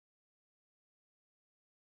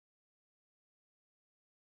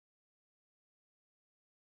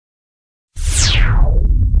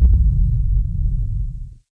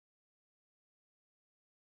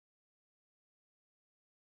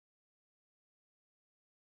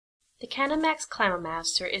The Kanomax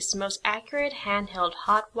Climomaster is the most accurate handheld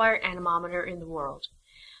hot wire anemometer in the world.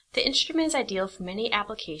 The instrument is ideal for many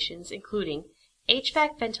applications including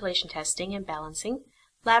HVAC ventilation testing and balancing,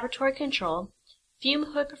 laboratory control,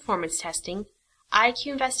 fume hood performance testing,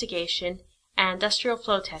 IQ investigation, and industrial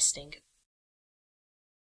flow testing.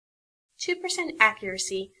 2%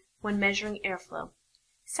 accuracy when measuring airflow.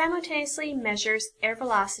 Simultaneously measures air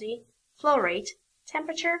velocity, flow rate,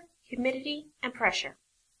 temperature, humidity, and pressure.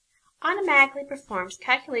 Automatically performs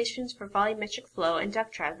calculations for volumetric flow and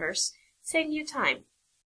duct traverse, saving you time.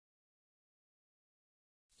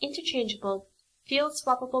 Interchangeable,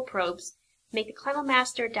 field-swappable probes make the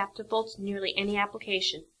Climomaster adaptable to nearly any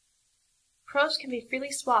application. Probes can be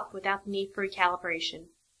freely swapped without the need for recalibration.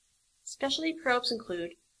 Specialty probes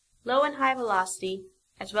include low and high velocity,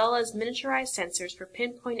 as well as miniaturized sensors for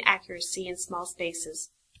pinpoint accuracy in small spaces.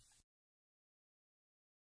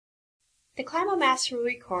 The Climomaster will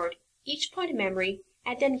record each point of memory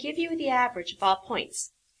and then give you the average of all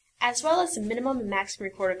points, as well as the minimum and maximum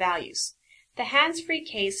recorded values. The hands-free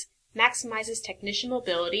case maximizes technician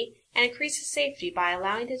mobility and increases safety by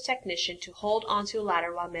allowing the technician to hold onto a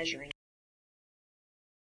ladder while measuring.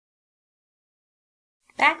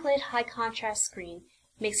 The backlit high-contrast screen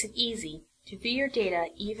makes it easy to view your data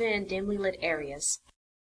even in dimly lit areas.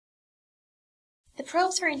 The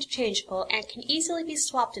probes are interchangeable and can easily be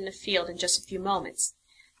swapped in the field in just a few moments.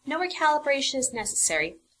 No recalibration is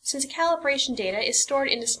necessary since the calibration data is stored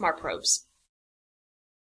in the smart probes.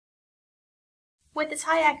 With its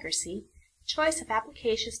high accuracy, choice of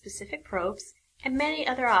application-specific probes, and many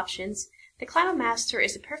other options, the Climomaster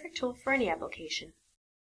is a perfect tool for any application.